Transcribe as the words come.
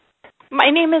My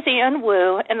name is Ian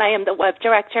Wu, and I am the Web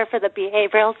Director for the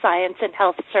Behavioral Science and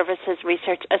Health Services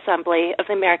Research Assembly of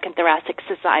the American Thoracic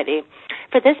Society.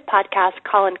 For this podcast,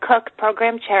 Colin Cook,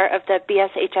 Program Chair of the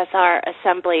BSHSR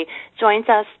Assembly, joins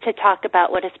us to talk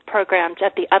about what is programmed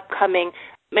at the upcoming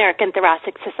American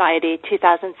Thoracic Society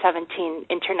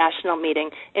 2017 International Meeting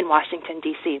in Washington,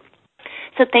 D.C.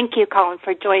 So thank you, Colin,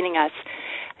 for joining us.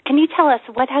 Can you tell us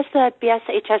what has the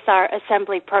BSHSR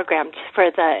Assembly programmed for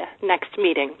the next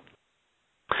meeting?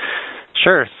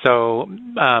 Sure. So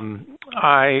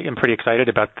I am pretty excited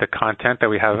about the content that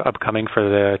we have upcoming for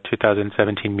the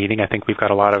 2017 meeting. I think we've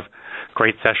got a lot of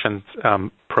great sessions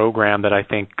programmed that I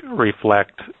think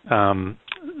reflect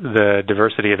the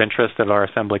diversity of interest of our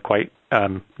assembly quite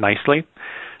nicely.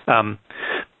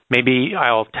 Maybe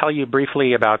I'll tell you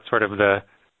briefly about sort of the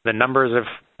numbers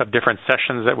of different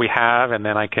sessions that we have, and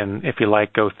then I can, if you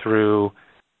like, go through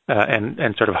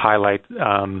and sort of highlight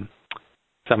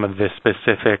some of the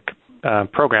specific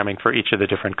programming for each of the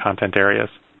different content areas.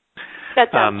 That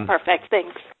sounds perfect.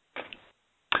 Thanks.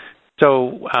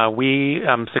 So we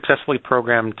successfully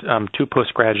programmed 2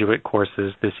 postgraduate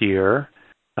courses this year.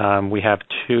 We have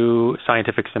 2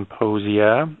 scientific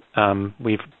symposia.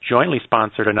 We've jointly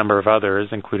sponsored a number of others,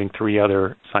 including 3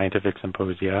 other scientific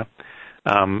symposia.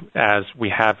 As we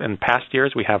have in past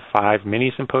years, we have 5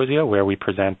 mini symposia where we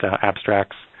present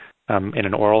abstracts in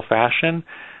an oral fashion.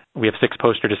 We have 6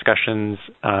 poster discussions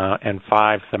and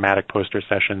 5 thematic poster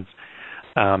sessions.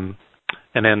 And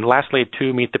then lastly,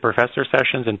 2 Meet the Professor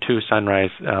sessions and 2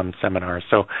 Sunrise seminars.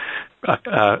 So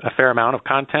a fair amount of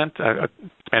content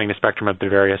spanning the spectrum of the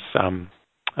various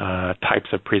types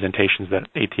of presentations that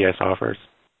ATS offers.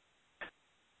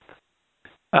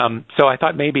 So I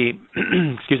thought maybe,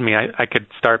 I could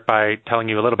start by telling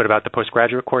you a little bit about the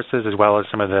postgraduate courses as well as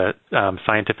some of the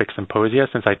scientific symposia,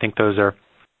 since I think those are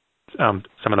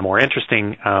some of the more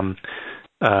interesting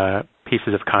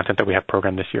pieces of content that we have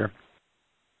programmed this year.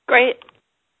 Great.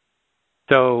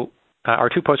 So our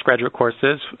 2 postgraduate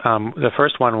courses, the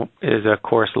first one is a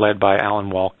course led by Alan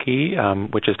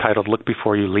Walke, which is titled Look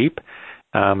Before You Leap,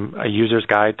 a user's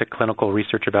guide to clinical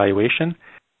research evaluation.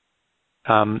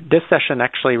 This session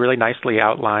actually really nicely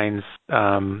outlines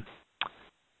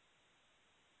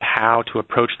how to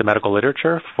approach the medical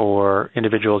literature for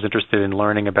individuals interested in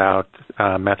learning about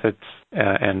methods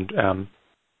and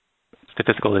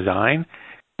statistical design.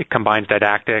 It combines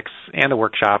didactics and a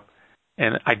workshop,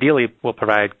 and ideally will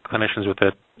provide clinicians with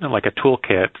a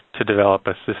toolkit to develop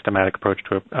a systematic approach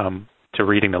to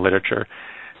reading the literature.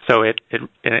 So it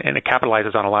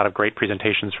capitalizes on a lot of great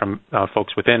presentations from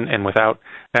folks within and without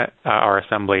our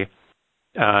assembly,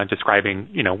 describing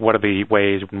what are the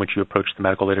ways in which you approach the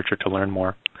medical literature to learn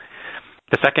more.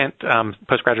 The second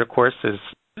postgraduate course is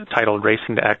titled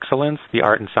Racing to Excellence, the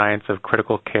Art and Science of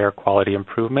Critical Care Quality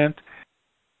Improvement.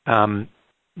 In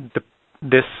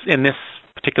this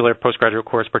particular postgraduate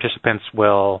course, participants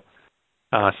will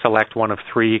select one of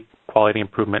 3 quality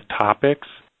improvement topics.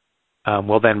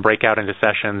 We'll then break out into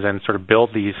sessions and sort of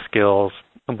build these skills,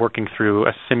 working through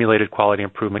a simulated quality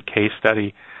improvement case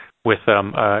study with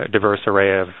a diverse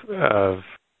array of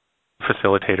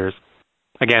facilitators.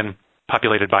 Again,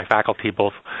 populated by faculty,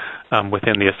 both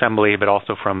within the assembly, but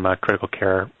also from critical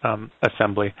care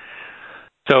assembly.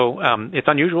 So it's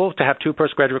unusual to have 2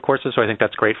 postgraduate courses, so I think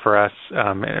that's great for us.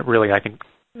 It really, I think,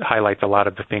 highlights a lot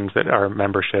of the things that our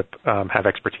membership have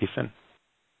expertise in.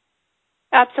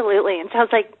 Absolutely. It sounds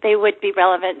like they would be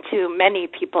relevant to many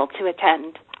people to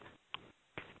attend.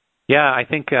 Yeah, I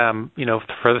think,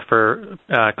 for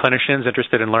clinicians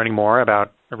interested in learning more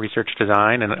about research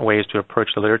design and ways to approach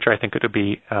the literature, I think it would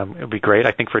be great.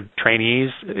 I think for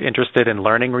trainees interested in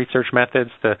learning research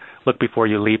methods, the Look Before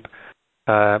You Leap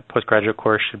postgraduate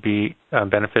course should be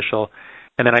beneficial.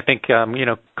 And then I think,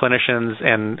 clinicians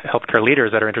and healthcare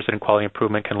leaders that are interested in quality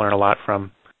improvement can learn a lot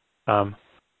from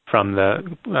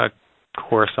the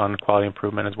course on quality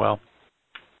improvement as well.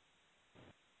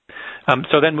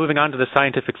 So then moving on to the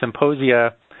scientific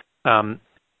symposia,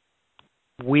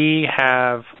 we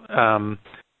have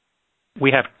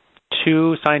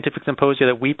 2 scientific symposia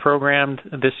that we programmed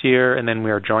this year, and then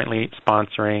we are jointly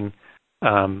sponsoring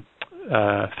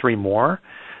 3 more.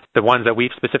 The ones that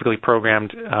we've specifically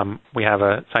programmed, we have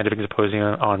a scientific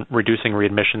symposium on reducing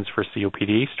readmissions for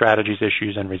COPD, strategies,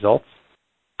 issues, and results.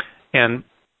 And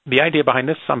the idea behind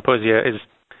this symposia is,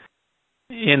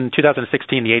 in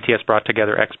 2016, the ATS brought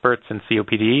together experts in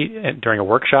COPD during a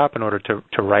workshop in order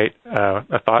to write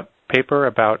a thought paper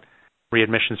about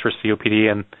readmissions for COPD.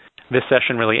 And this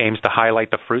session really aims to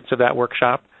highlight the fruits of that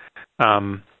workshop,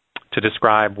 to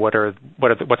describe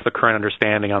what's the current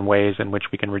understanding on ways in which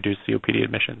we can reduce COPD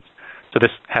admissions. So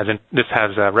this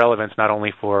has relevance not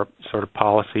only for sort of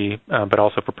policy, but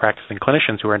also for practicing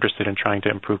clinicians who are interested in trying to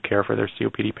improve care for their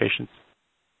COPD patients.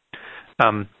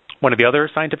 One of the other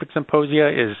scientific symposia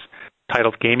is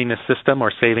titled Gaming the System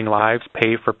or Saving Lives,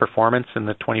 Pay for Performance in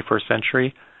the 21st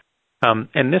Century.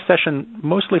 And this session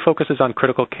mostly focuses on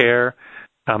critical care,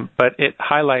 but it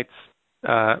highlights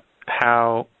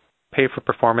how pay for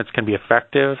performance can be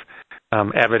effective,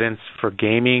 evidence for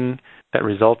gaming that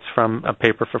results from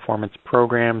pay for performance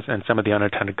programs, and some of the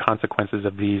unintended consequences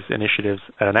of these initiatives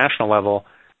at a national level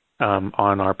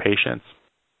on our patients.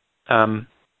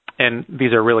 And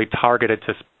these are really targeted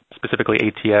to specifically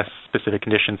ATS-specific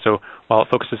conditions. So while it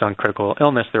focuses on critical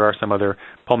illness, there are some other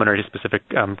pulmonary-specific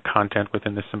content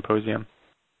within this symposium.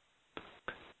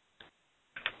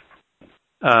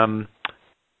 And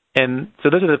so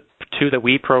those are the two that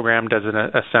we programmed as an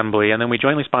assembly, and then we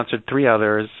jointly sponsored three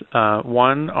others,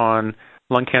 one on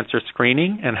lung cancer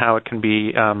screening and how it can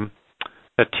be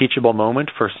a teachable moment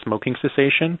for smoking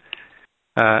cessation,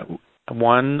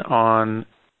 one on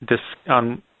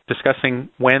discussing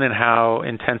when and how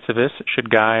intensivists should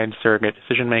guide surrogate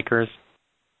decision makers,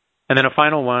 and then a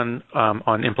final one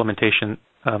on implementation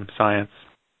science.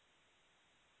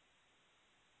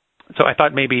 So I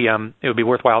thought maybe it would be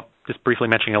worthwhile just briefly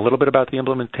mentioning a little bit about the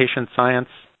implementation science.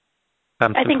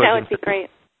 I think that would be great.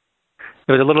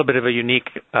 It was a little bit of a unique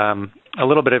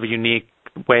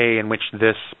way in which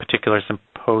this particular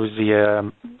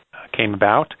symposium came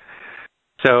about.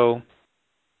 So,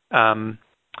 one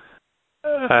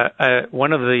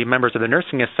of the members of the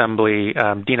Nursing Assembly,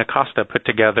 Dina Costa, put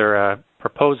together a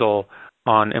proposal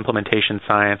on implementation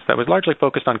science that was largely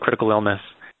focused on critical illness.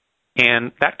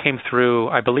 And that came through,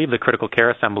 I believe, the Critical Care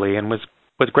Assembly and was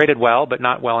graded well, but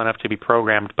not well enough to be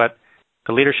programmed. But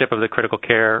the leadership of the Critical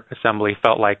Care Assembly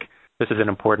felt like this is an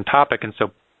important topic, and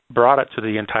so brought it to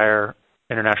the entire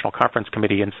International Conference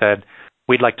Committee and said,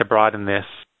 we'd like to broaden this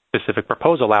specific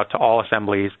proposal out to all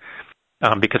assemblies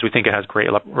because we think it has great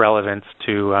relevance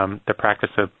to the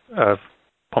practice of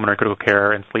pulmonary critical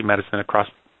care and sleep medicine across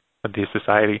the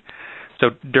society. So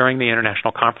during the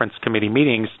International Conference Committee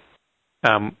meetings,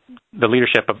 the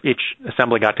leadership of each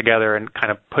assembly got together and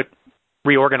kind of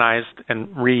reorganized and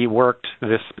reworked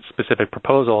this specific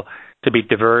proposal to be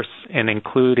diverse in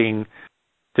including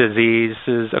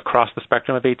diseases across the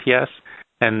spectrum of ATS,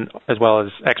 and as well as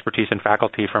expertise and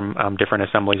faculty from different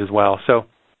assemblies as well. So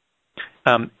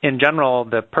in general,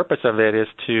 the purpose of it is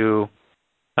to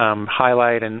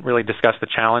highlight and really discuss the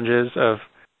challenges of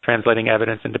translating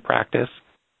evidence into practice.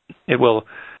 It will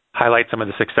highlight some of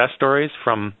the success stories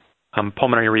from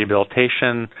pulmonary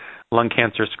rehabilitation, lung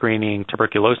cancer screening,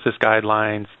 tuberculosis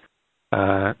guidelines,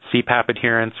 CPAP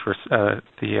adherence for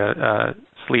the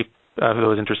sleep,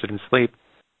 those interested in sleep.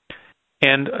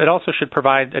 And it also should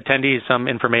provide attendees some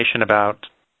information about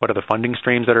what are the funding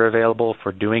streams that are available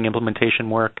for doing implementation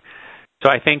work. So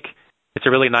I think it's a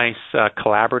really nice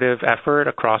collaborative effort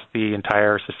across the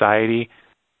entire society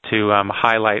to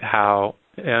highlight how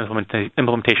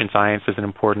implementation science is an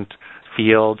important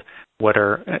field. What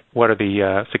are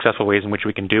the successful ways in which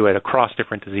we can do it across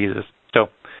different diseases? So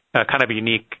kind of a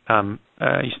unique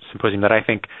symposium that I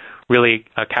think really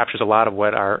captures a lot of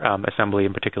what our assembly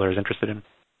in particular is interested in.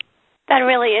 That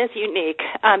really is unique.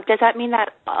 Does that mean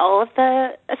that all of the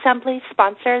assemblies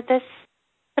sponsored this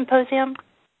symposium?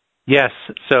 Yes.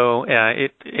 So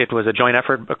it was a joint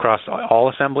effort across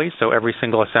all assemblies. So every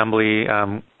single assembly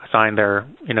signed their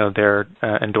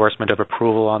endorsement of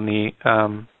approval on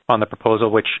the proposal,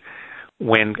 which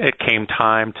when it came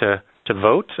time to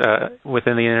vote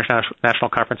within the International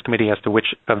Conference Committee as to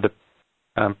which of the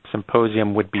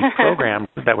symposium would be programmed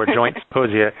that were joint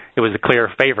symposia, it was a clear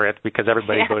favorite because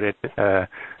everybody voted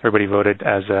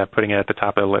as putting it at the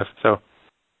top of the list. So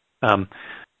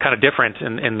kind of different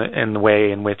in the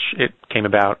way in which it came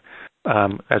about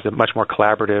as a much more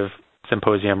collaborative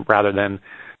symposium rather than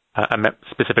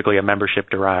specifically a membership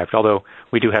derived. Although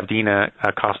we do have Dina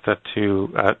Costa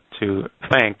to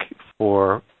thank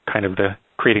for kind of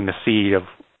creating the seed of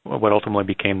what ultimately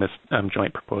became this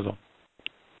joint proposal.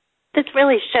 This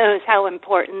really shows how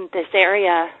important this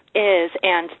area is,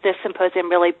 and this symposium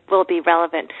really will be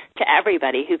relevant to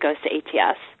everybody who goes to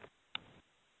ATS.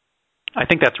 I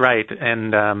think that's right,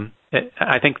 and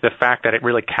I think the fact that it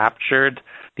really captured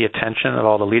the attention of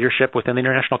all the leadership within the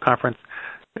International Conference,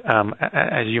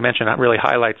 as you mentioned, that really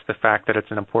highlights the fact that it's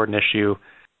an important issue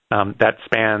that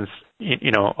spans,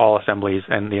 all assemblies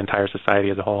and the entire society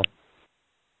as a whole.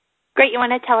 Great. You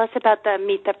want to tell us about the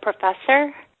Meet the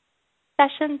Professor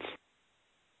sessions?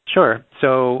 Sure.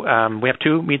 So we have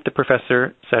two Meet the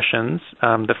Professor sessions.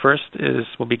 The first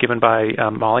will be given by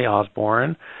Molly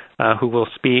Osborne, who will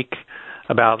speak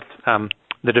about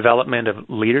the development of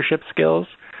leadership skills.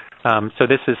 So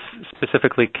this is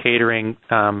specifically catering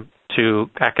to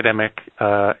academic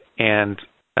and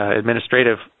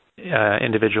administrative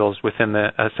individuals within the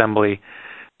Assembly,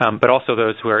 but also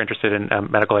those who are interested in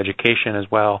medical education as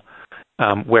well,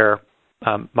 where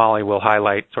Molly will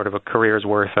highlight sort of a career's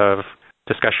worth of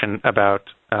discussion about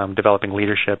developing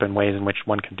leadership and ways in which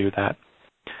one can do that.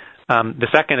 The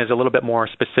second is a little bit more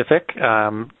specific.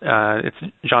 It's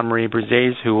Jean-Marie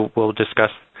Brizez who will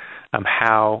discuss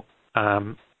how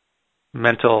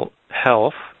mental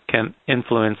health can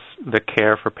influence the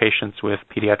care for patients with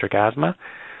pediatric asthma.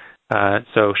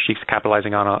 So she's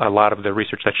capitalizing on a lot of the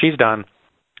research that she's done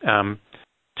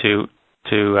to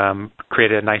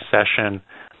create a nice session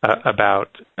about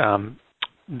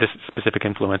this specific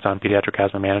influence on pediatric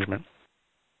asthma management.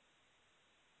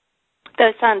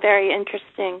 Those sound very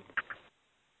interesting.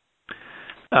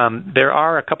 There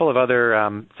are a couple of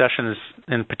other sessions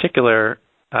in particular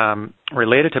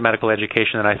related to medical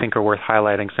education that I think are worth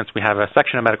highlighting, since we have a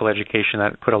section of medical education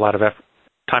that put a lot of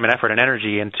time and effort and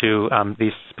energy into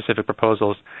these specific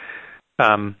proposals.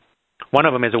 One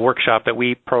of them is a workshop that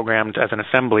we programmed as an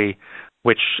assembly,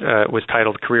 which was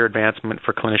titled Career Advancement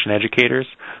for Clinician Educators,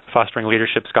 Fostering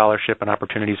Leadership, Scholarship, and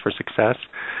Opportunities for Success.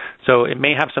 So it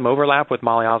may have some overlap with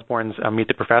Molly Osborne's Meet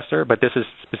the Professor, but this is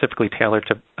specifically tailored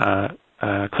to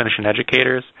clinician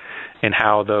educators and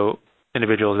how the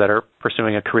individuals that are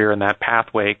pursuing a career in that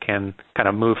pathway can kind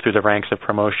of move through the ranks of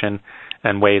promotion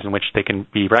and ways in which they can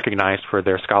be recognized for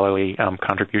their scholarly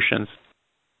contributions.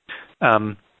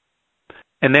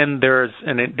 And then there's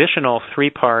an additional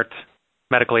 3-part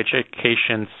medical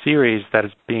education series that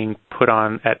is being put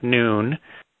on at noon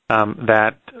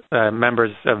that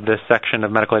members of this section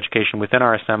of medical education within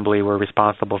our assembly were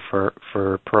responsible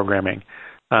for programming.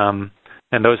 And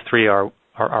those 3 are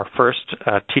first,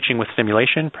 teaching with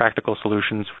simulation, practical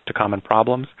solutions to common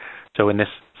problems. So in this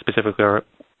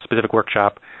specific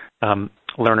workshop,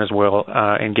 learners will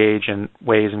engage in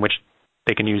ways in which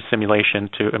they can use simulation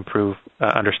to improve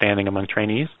understanding among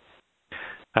trainees.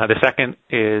 The second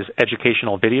is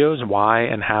educational videos, why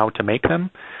and how to make them.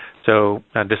 So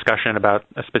a discussion about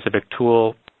a specific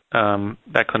tool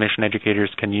that clinician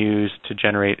educators can use to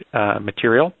generate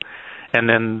material. And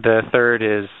then the third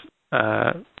is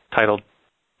titled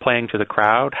Playing to the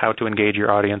Crowd, how to engage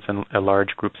your audience in a large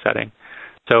group setting.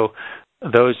 So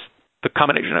the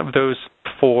combination of those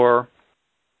 4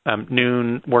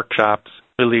 noon workshops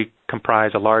really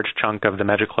comprise a large chunk of the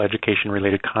medical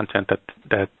education-related content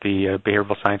that the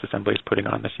Behavioral Science Assembly is putting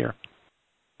on this year.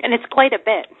 And it's quite a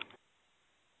bit.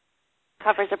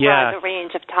 Covers a broader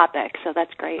range of topics, so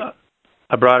that's great.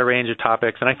 A broader range of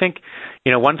topics. And I think,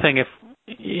 one thing, if,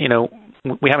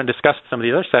 we haven't discussed some of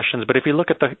the other sessions, but if you look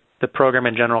at the program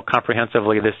in general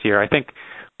comprehensively this year, I think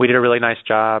we did a really nice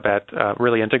job at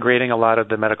really integrating a lot of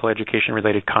the medical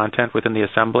education-related content within the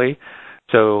assembly.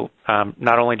 So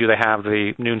not only do they have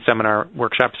the noon seminar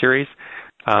workshop series,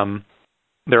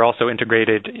 they're also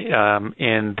integrated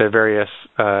in the various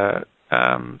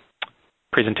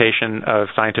presentation of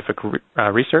scientific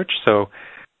research. So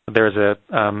there's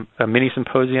a mini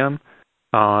symposium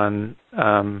on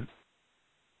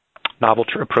novel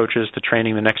approaches to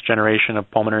training the next generation of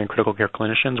pulmonary and critical care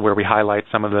clinicians, where we highlight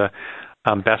some of the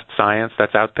best science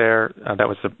that's out there that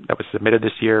was submitted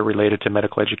this year related to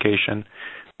medical education.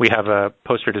 We have a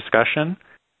poster discussion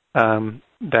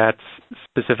that's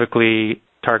specifically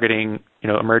targeting,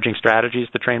 emerging strategies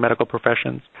to train medical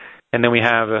professions. And then we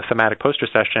have a thematic poster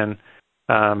session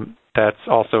that's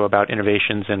also about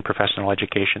innovations in professional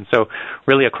education. So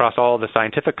really across all the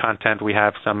scientific content, we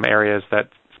have some areas that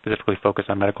specifically focus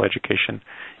on medical education,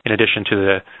 in addition to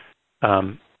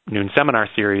the noon seminar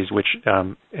series, which,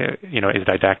 is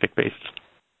didactic-based.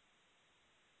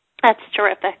 That's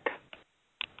terrific.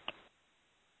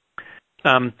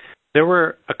 There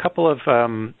were a couple of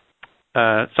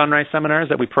Sunrise seminars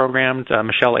that we programmed.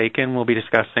 Michelle Aiken will be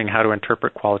discussing how to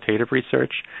interpret qualitative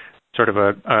research, sort of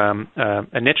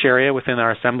a niche area within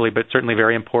our assembly, but certainly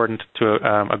very important to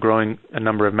a growing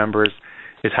number of members,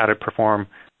 is how to perform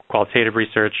qualitative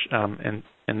research, and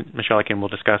Michelle Aiken will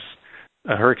discuss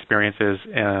her experiences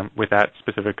with that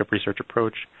specific research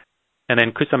approach. And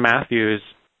then Kusa Matthews,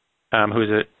 who's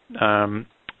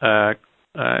a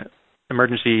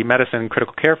emergency medicine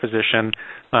critical care physician,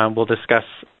 will discuss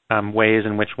ways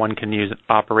in which one can use an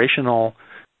operational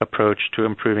approach to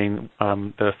improving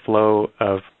the flow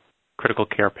of critical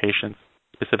care patients,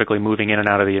 specifically moving in and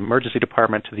out of the emergency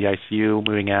department to the ICU,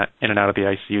 moving in and out of the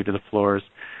ICU to the floors.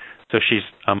 So she's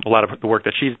a lot of the work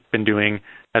that she's been doing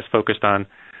has focused on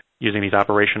using these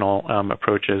operational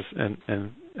approaches and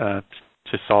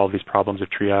to solve these problems of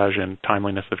triage and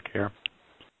timeliness of care.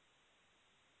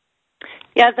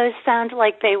 Yeah, those sound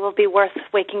like they will be worth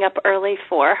waking up early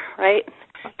for, right?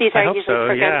 These are usually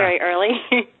programmed very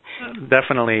early.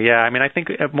 Definitely, yeah. I mean, I think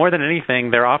more than anything,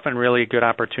 they're often really good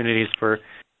opportunities for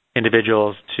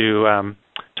individuals to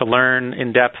learn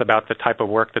in depth about the type of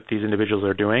work that these individuals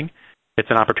are doing. It's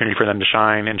an opportunity for them to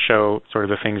shine and show sort of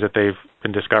the things that they've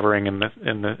been discovering in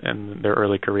their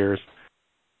early careers.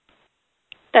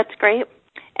 That's great.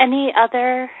 Any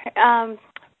other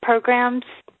programs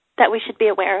that we should be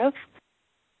aware of?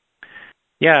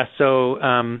 Yeah, so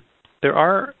there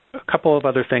are a couple of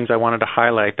other things I wanted to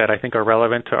highlight that I think are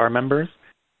relevant to our members.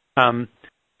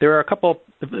 There are a couple,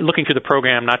 looking through the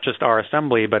program, not just our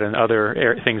assembly, but in other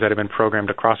things that have been programmed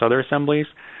across other assemblies.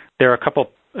 There are a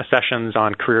couple sessions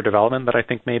on career development that I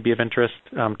think may be of interest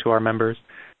to our members.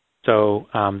 So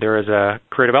there is a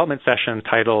career development session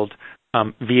titled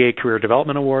VA Career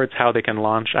Development Awards, How They Can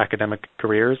Launch Academic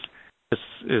Careers. This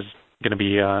is going to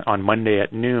be on Monday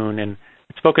at noon, and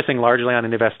it's focusing largely on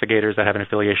investigators that have an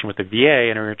affiliation with the VA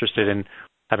and are interested in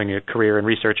having a career in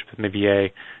research within the VA,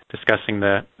 discussing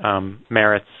the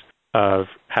merits of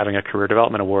having a career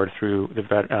development award through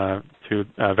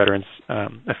Veterans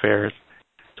Affairs.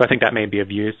 So I think that may be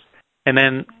of use. And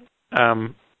then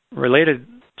related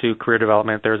to career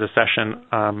development, there's a session,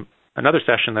 another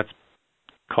session that's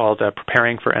called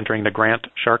Preparing for Entering the Grant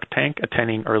Shark Tank,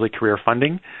 Attending Early Career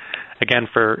Funding. Again,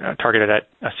 for targeted at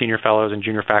senior fellows and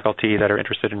junior faculty that are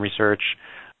interested in research,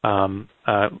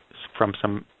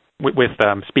 with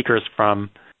speakers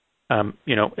from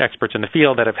experts in the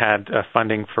field that have had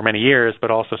funding for many years,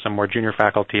 but also some more junior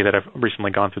faculty that have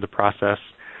recently gone through the process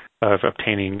of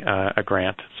obtaining a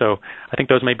grant. So I think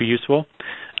those may be useful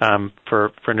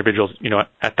for individuals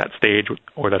at that stage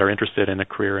or that are interested in a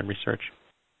career in research.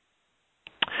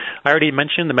 I already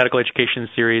mentioned the medical education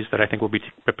series that I think will be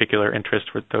of particular interest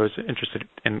for those interested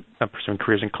in pursuing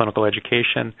careers in clinical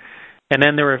education. And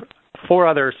then there were 4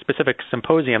 other specific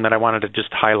symposium that I wanted to just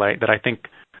highlight that I think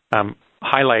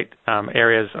highlight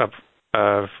areas of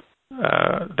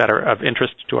that are of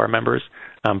interest to our members,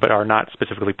 but are not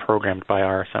specifically programmed by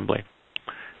our assembly.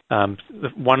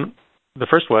 The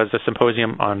first was a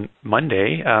symposium on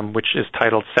Monday, which is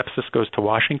titled Sepsis Goes to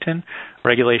Washington,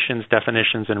 Regulations,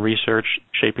 Definitions, and Research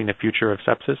Shaping the Future of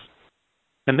Sepsis.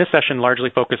 And this session largely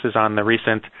focuses on the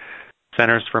recent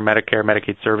Centers for Medicare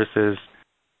Medicaid Services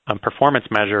performance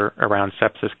measure around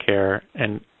sepsis care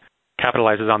and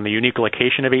capitalizes on the unique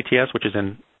location of ATS, which is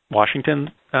in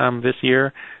Washington this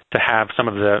year, to have some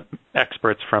of the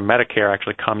experts from Medicare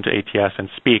actually come to ATS and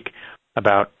speak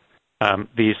about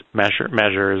these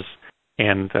measures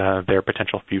and their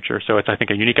potential future. So it's, I think,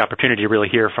 a unique opportunity to really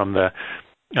hear from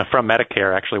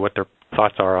Medicare actually what their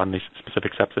thoughts are on these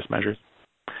specific sepsis measures.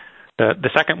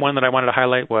 The second one that I wanted to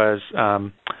highlight was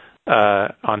on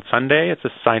Sunday. It's a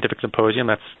scientific symposium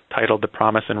that's titled The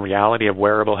Promise and Reality of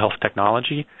Wearable Health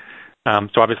Technology.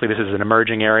 So obviously this is an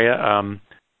emerging area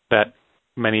that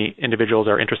many individuals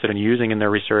are interested in using in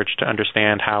their research to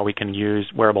understand how we can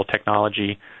use wearable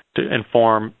technology to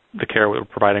inform the care we're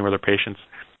providing with our patients.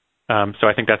 So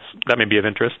I think that may be of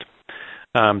interest.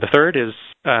 The third is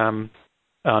on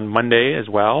Monday as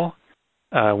well,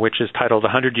 which is titled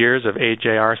 100 Years of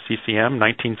AJR-CCM,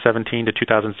 1917 to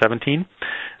 2017.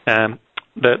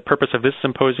 The purpose of this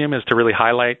symposium is to really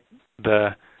highlight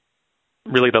the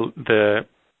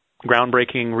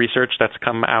groundbreaking research that's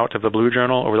come out of the Blue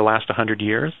Journal over the last 100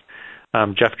 years.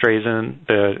 Jeff Drazen,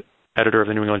 the editor of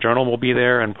the New England Journal, will be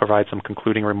there and provide some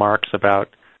concluding remarks about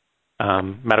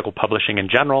medical publishing in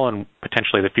general and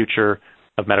potentially the future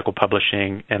of medical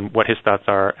publishing and what his thoughts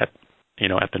are at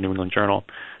the New England Journal.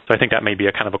 So I think that may be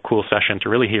a kind of a cool session to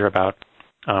really hear about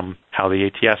how the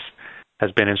ATS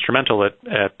has been instrumental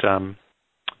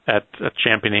at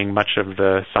championing much of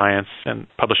the science and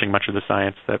publishing much of the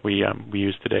science that we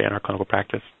use today in our clinical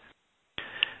practice.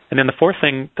 And then the fourth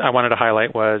thing I wanted to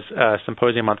highlight was a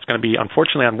symposium that's going to be,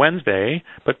 unfortunately, on Wednesday,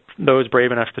 but those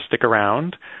brave enough to stick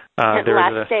around. The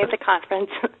last day of the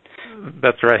conference.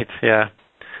 That's right, yeah.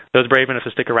 Those brave enough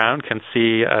to stick around can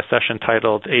see a session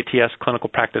titled ATS Clinical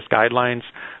Practice Guidelines,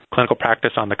 Clinical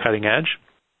Practice on the Cutting Edge.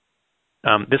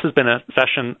 This has been a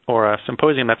session or a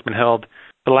symposium that's been held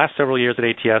for the last several years at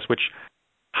ATS, which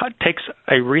takes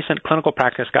a recent clinical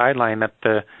practice guideline that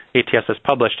the ATS has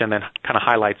published and then kind of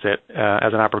highlights it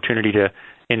as an opportunity to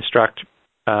instruct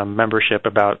membership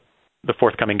about the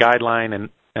forthcoming guideline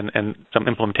and some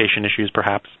implementation issues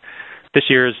perhaps. This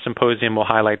year's symposium will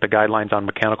highlight the guidelines on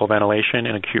mechanical ventilation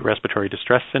and acute respiratory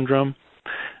distress syndrome.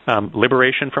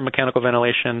 liberation from mechanical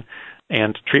ventilation,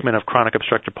 and treatment of chronic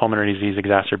obstructive pulmonary disease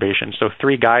exacerbation. So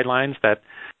 3 guidelines that,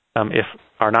 if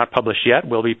are not published yet,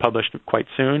 will be published quite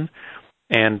soon.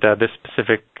 And this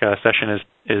specific session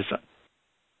is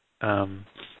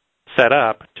set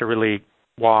up to really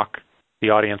walk the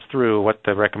audience through what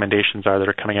the recommendations are that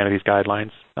are coming out of these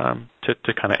guidelines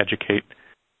to kind of educate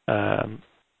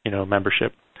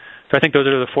membership. So I think those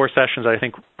are the 4 sessions I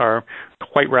think are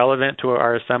quite relevant to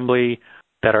our assembly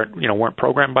that are weren't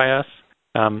programmed by us.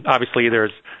 Obviously,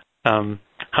 there's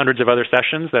hundreds of other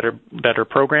sessions that are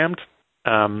programmed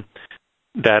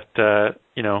that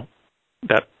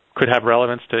could have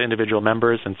relevance to individual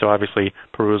members, and so obviously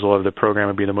perusal of the program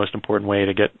would be the most important way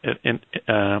to get an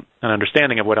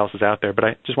understanding of what else is out there. But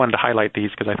I just wanted to highlight these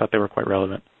because I thought they were quite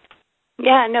relevant.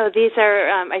 Yeah, no, these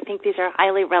are, I think these are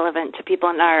highly relevant to people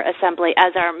in our assembly,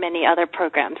 as are many other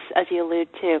programs, as you allude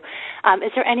to.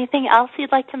 Is there anything else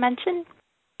you'd like to mention?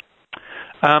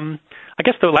 I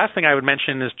guess the last thing I would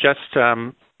mention is just,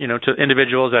 to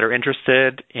individuals that are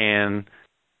interested in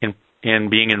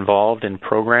being involved in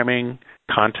programming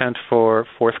content for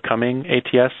forthcoming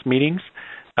ATS meetings.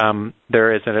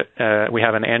 We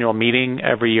have an annual meeting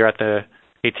every year at the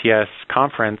ATS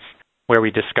conference where we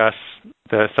discuss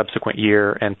the subsequent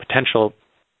year and potential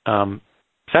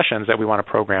sessions that we want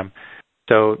to program.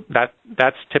 So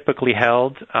that's typically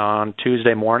held on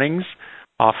Tuesday mornings,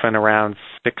 often around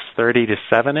 6:30 to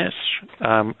 7-ish.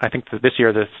 I think that this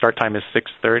year the start time is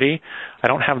 6:30. I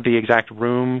don't have the exact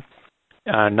room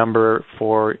number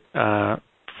for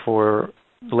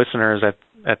listeners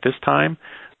at this time,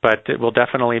 but it will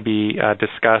definitely be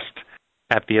discussed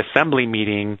at the assembly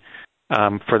meeting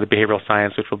for the behavioral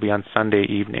science, which will be on Sunday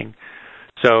evening.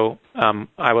 So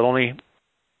I will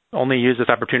only use this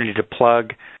opportunity to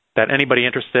plug that anybody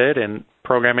interested in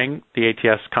programming the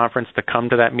ATS conference to come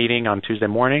to that meeting on Tuesday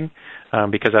morning,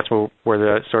 because that's where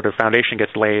the sort of foundation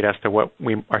gets laid as to what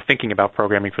we are thinking about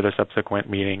programming for the subsequent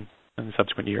meeting in the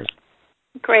subsequent years.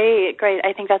 Great.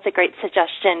 I think that's a great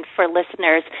suggestion for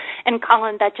listeners. And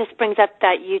Colin, that just brings up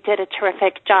that you did a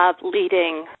terrific job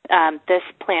leading this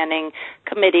planning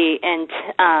committee and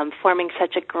forming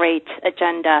such a great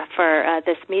agenda for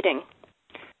this meeting.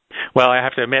 Well, I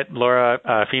have to admit, Laura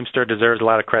Feimster deserves a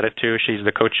lot of credit too. She's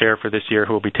the co-chair for this year,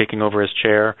 who will be taking over as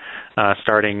chair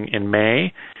starting in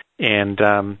May. And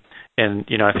I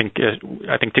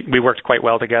think we worked quite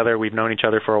well together. We've known each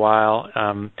other for a while.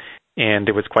 And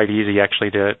it was quite easy,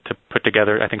 actually, to put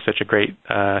together, I think, such a great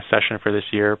session for this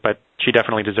year. But she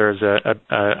definitely deserves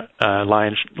a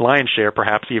lion's share,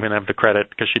 perhaps even of the credit,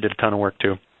 because she did a ton of work,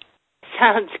 too.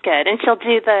 Sounds good. And she'll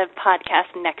do the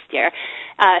podcast next year.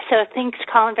 So thanks,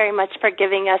 Colin, very much for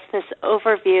giving us this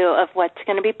overview of what's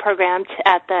going to be programmed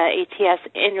at the ATS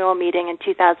annual meeting in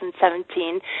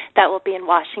 2017. That will be in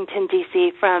Washington,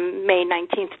 D.C. from May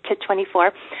 19th to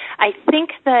 24th. I think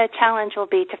the challenge will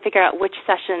be to figure out which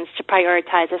sessions to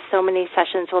prioritize, as so many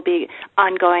sessions will be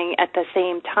ongoing at the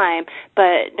same time.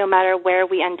 But no matter where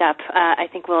we end up, I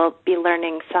think we'll be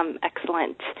learning some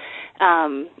excellent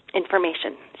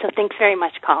information. So thanks very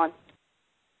much, Colin.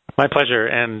 My pleasure,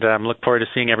 and look forward to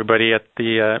seeing everybody at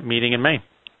the meeting in May.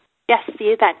 Yes, see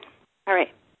you then. All right.